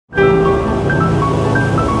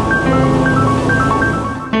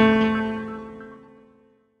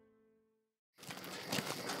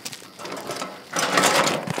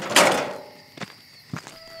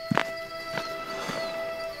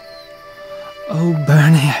Oh,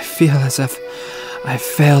 Bernie, I feel as if I've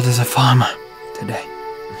failed as a farmer today.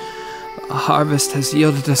 The harvest has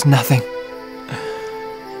yielded us nothing,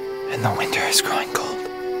 and the winter is growing cold.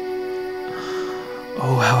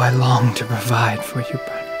 Oh, how I long to provide for you,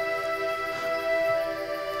 Bernie.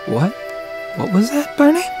 What? What was that,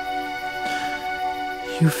 Bernie?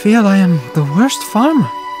 You feel I am the worst farmer?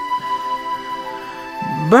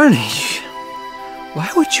 Bernie, why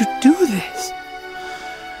would you do this?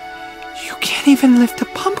 You can't even lift a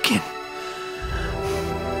pumpkin.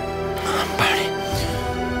 Bernie,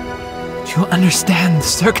 do you understand the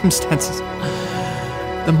circumstances?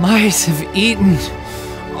 The mice have eaten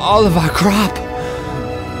all of our crop.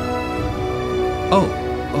 Oh,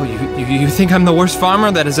 you think I'm the worst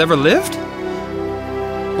farmer that has ever lived?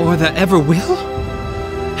 Or that ever will?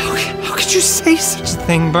 How could you say such a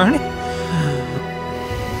thing, Bernie?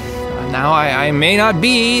 Now, I may not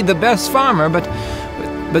be the best farmer, but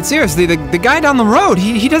seriously, the guy down the road,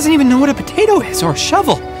 he doesn't even know what a potato is or a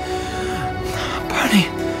shovel. Bernie,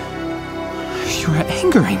 you are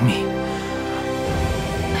angering me.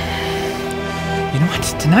 You know what?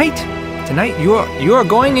 Tonight you are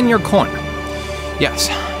going in your corner. Yes,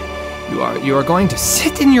 you are going to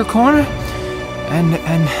sit in your corner, and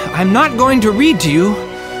I'm not going to read to you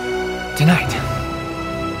tonight.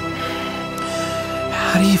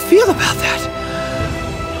 How do you feel about that?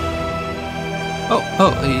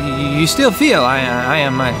 Oh, you still feel I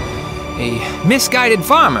am a misguided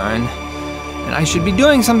farmer, and I should be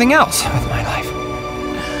doing something else with my life.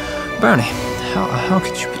 Bernie, how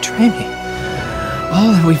could you betray me?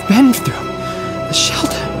 All that we've been through, the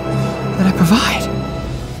shelter that I provide.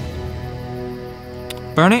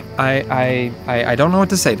 Bernie, I don't know what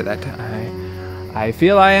to say to that. I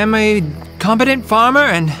feel I am a competent farmer,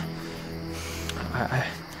 and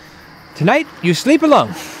tonight you sleep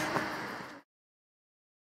alone.